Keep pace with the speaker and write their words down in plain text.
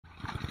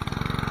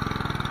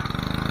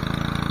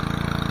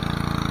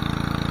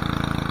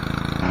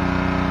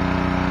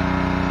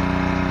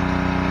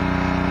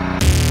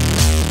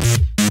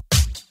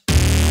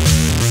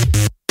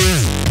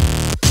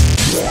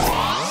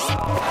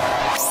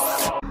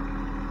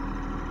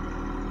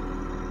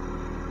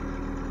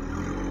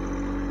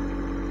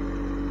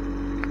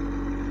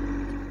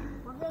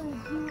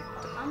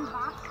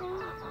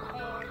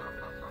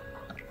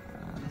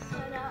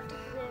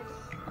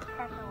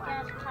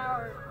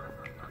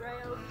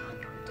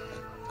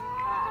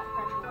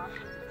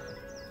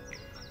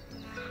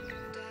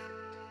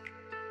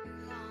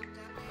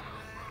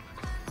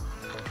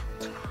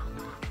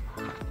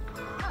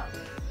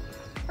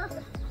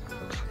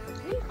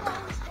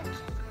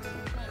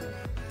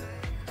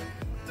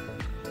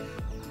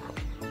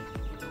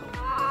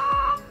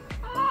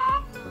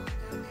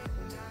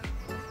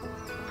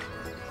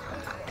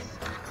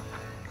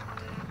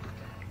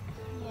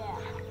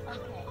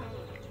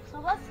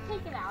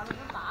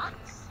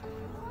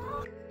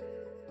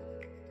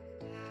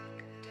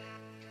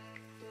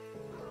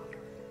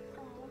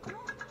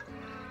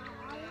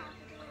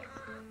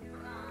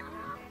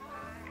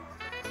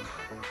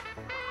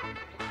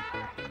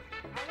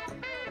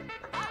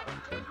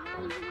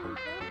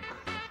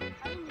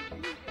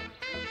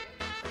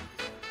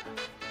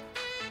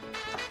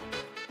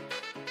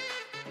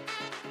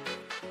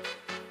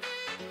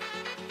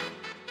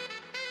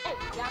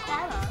Got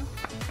that on.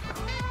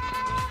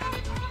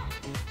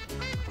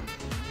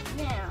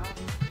 Now,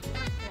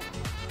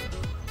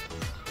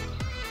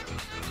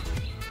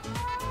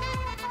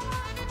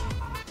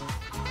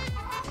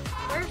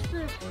 where's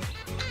the...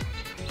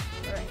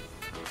 Alright.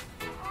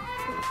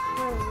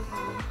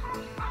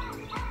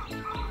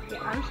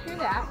 Yeah, unscrew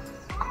that.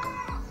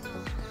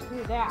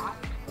 Screw that.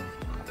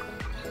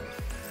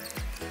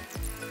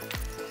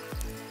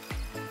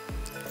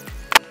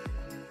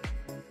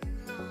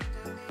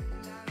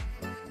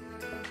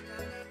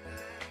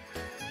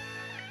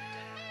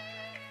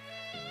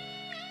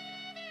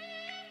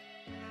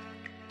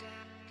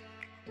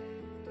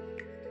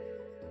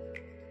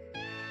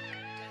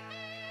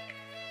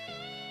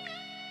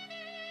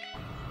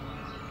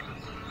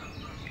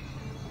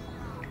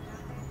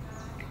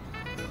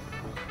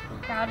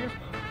 Now just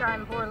try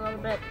and pour a little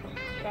bit.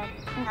 Okay.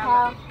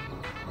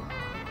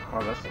 Oh,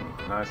 that's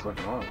a nice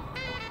looking oil.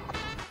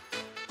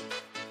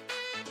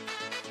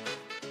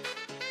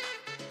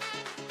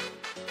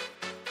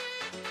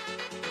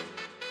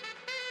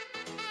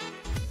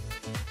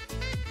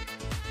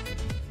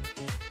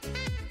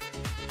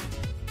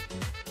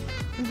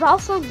 We've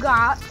also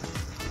got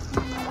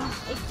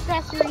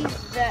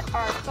accessories that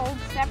are sold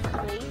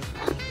separately.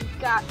 We've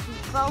got the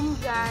foam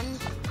gun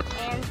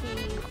and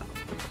the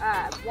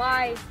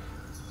Y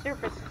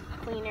surface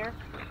cleaner.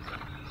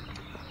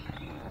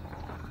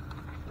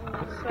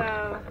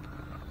 So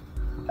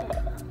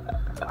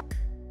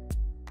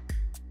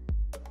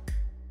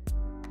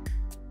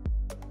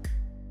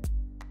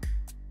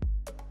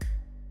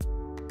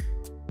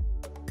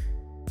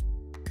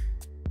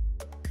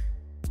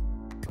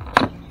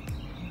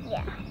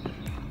Yeah.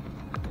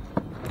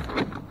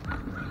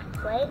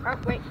 wait, oh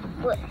wait,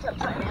 look, it's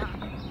upside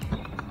down.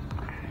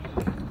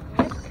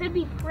 This could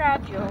be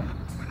fragile.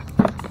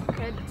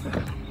 Could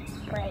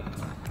Wait.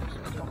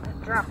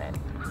 drop it.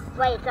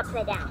 Wait, it's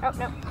upside down. Oh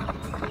no,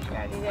 we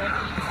gotta do this.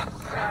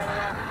 Slide it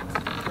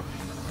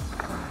out.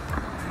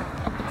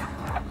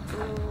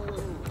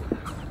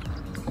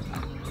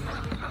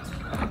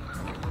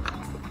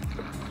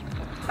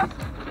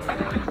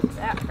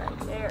 That right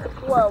there.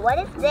 Whoa, what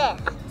is this?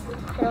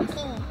 Little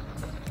key.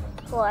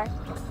 For?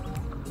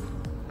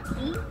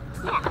 Key?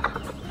 Yeah.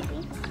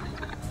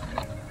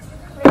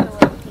 Where's the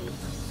little key?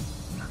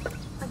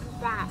 What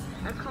is that?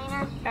 A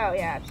cleaner? Oh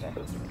yeah, it's a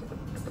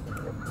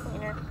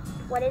cleaner.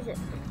 What is it?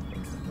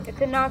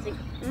 It's a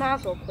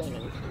nozzle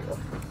cleaning tool.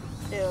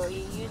 So you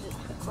use it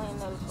to clean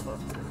those little.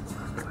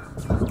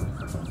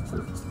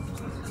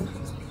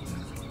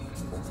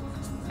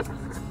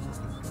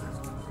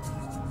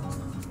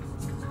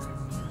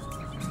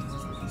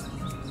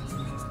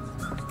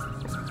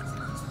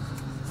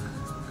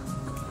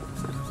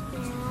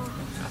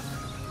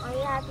 All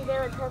you have to do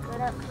is hook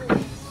it up to the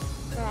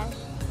brush.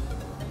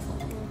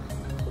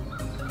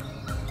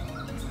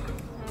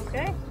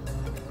 Okay.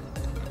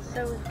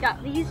 So we've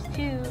got these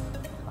two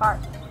our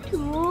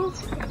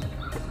tools.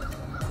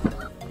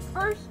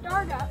 First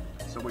startup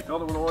So we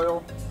filled it with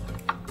oil.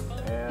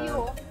 and And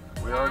fuel.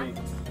 we already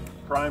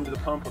primed the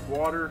pump with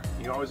water.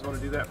 You always want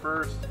to do that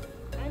first.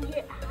 And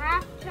you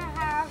have to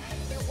have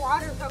your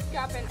water hooked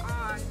up and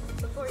on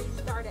before you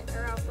start it,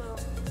 or else it'll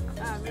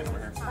Stand over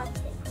here. bust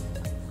it.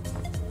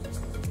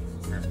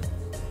 Here.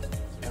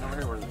 Stand over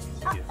here where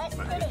Oh,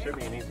 but it should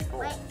be an easy pull.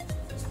 Wait.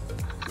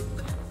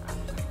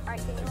 Alright,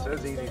 can you It hold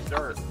says this easy thing?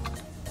 start.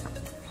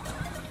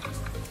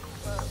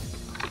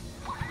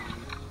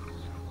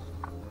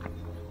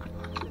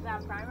 Is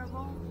that a primer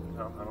bowl?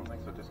 No, I don't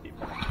think so. Just keep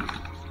pulling.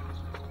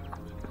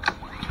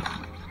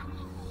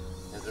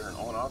 Is there an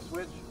on-off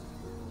switch?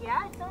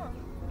 Yeah, it's on.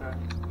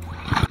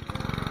 Okay.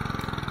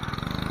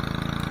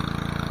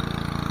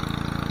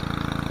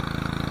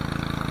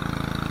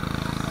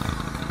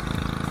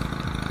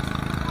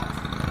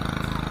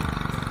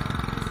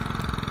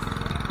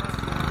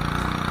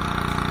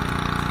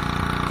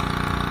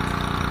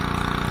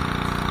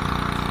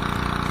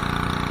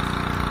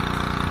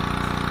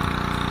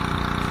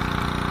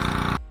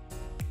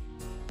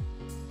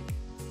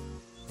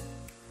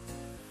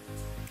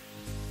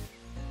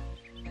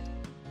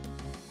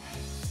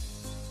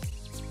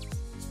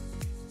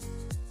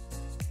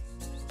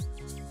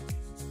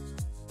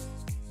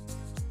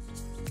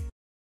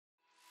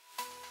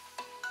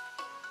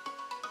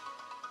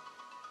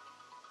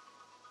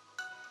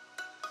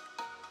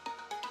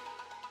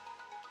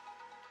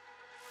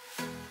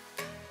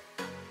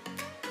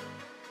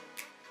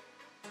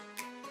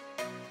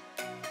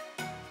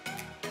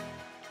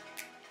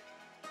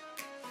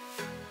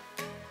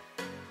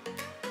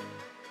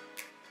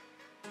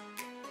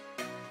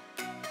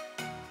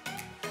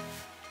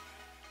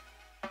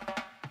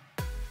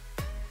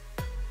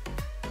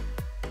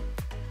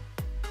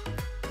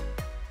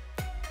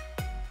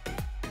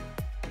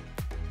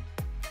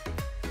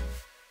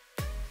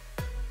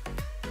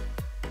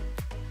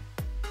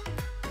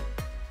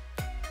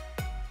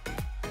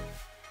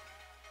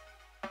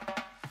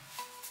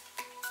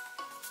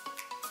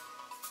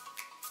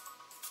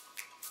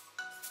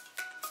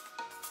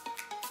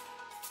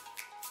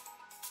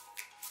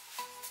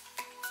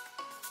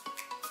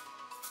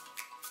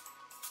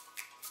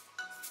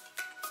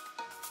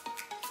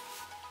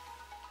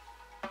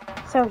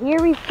 So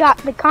here we've got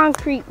the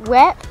concrete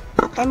wet,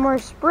 and we're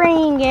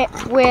spraying it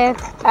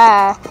with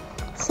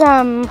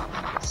some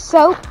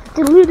soap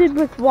diluted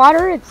with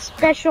water. It's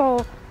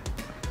special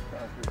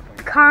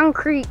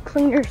concrete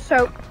cleaner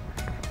soap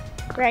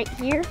right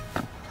here.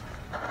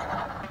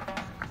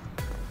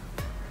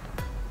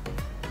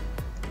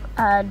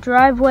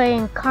 Driveway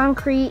and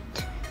concrete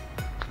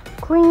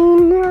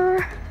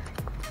cleaner,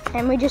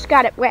 and we just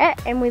got it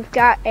wet, and we've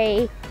got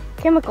a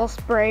chemical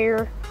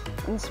sprayer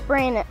and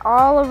spraying it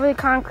all over the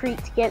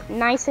concrete to get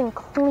nice and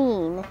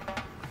clean.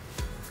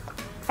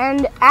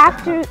 And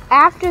after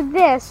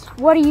this,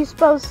 what are you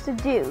supposed to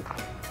do?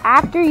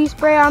 After you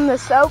spray on the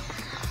soap,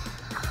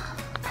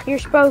 you're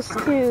supposed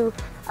to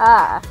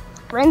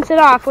rinse it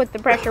off with the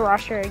pressure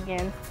washer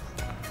again.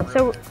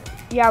 So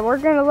yeah, we're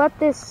gonna let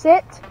this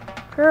sit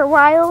for a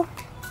while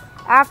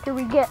after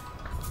we get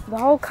the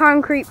whole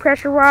concrete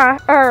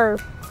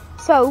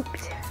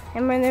soaked,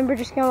 and then we're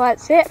just gonna let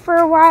it sit for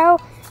a while,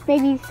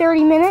 maybe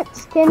 30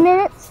 minutes, 10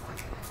 minutes,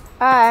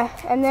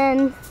 and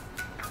then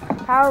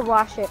power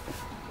wash it.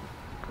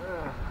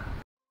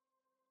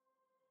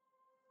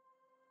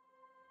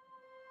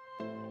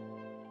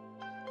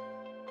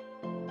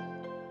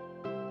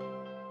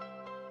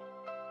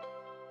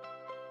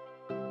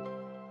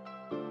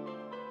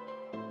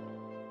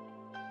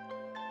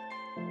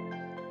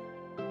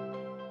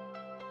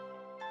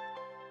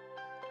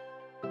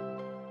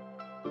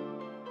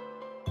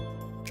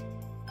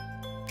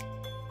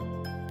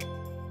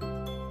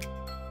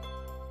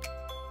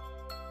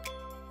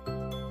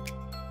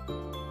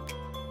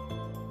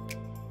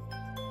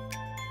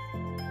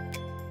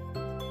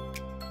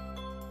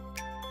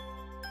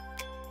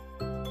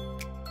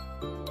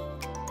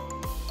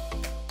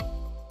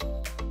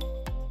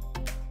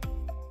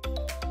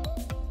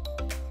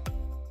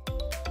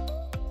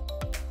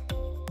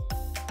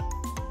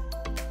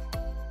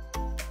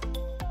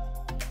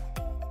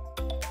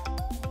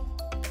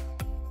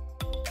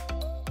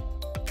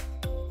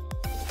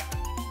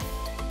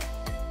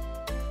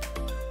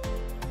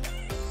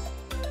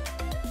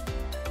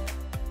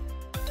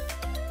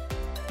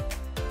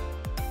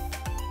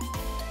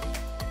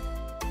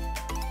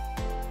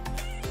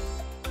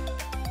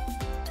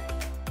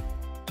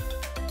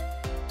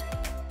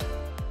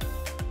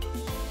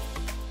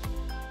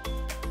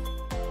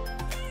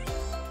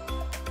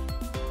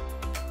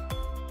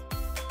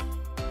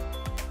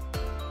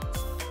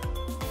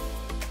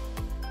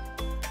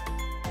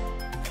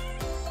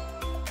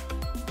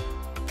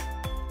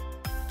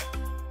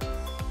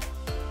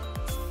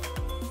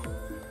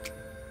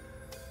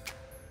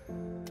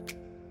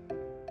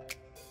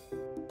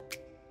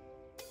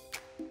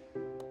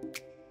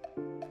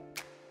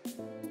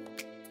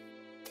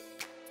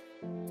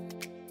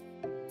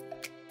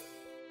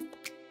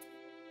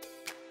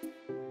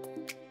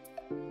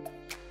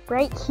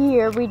 Right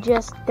here, we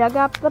just dug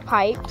up the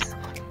pipes,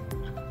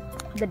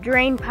 the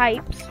drain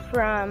pipes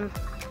from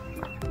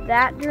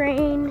that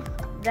drain,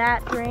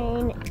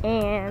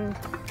 and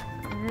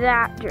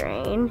that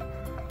drain.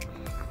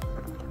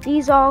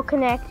 These all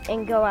connect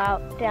and go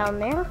out down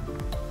there.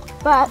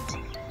 But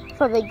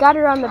for the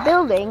gutter on the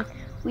building,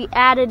 we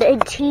added a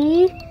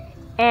T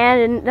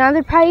and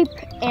another pipe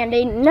and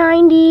a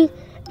 90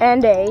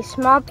 and a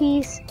small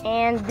piece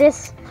and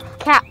this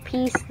cap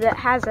piece that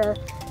has a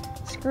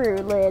screw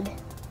lid.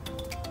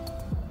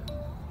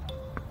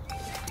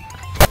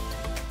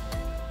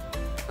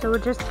 So we're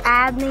just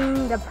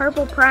adding the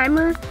purple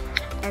primer,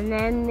 and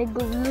then the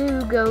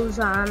glue goes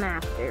on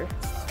after.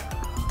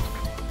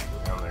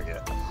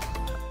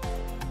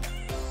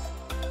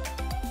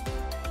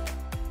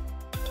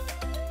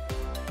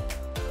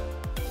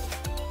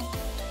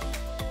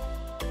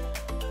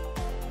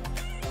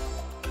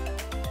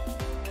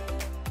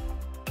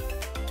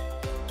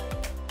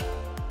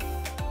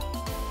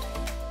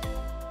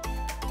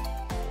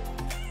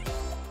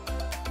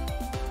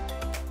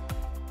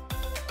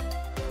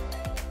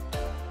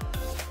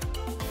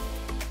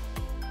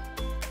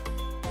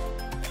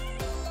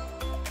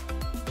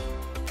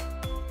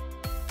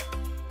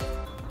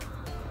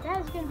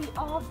 That is going to be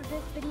all for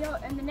this video.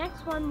 In the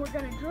next one, we're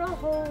going to drill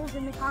holes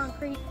in the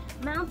concrete,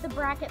 mount the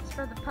brackets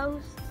for the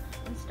posts,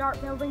 and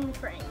start building the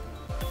frame.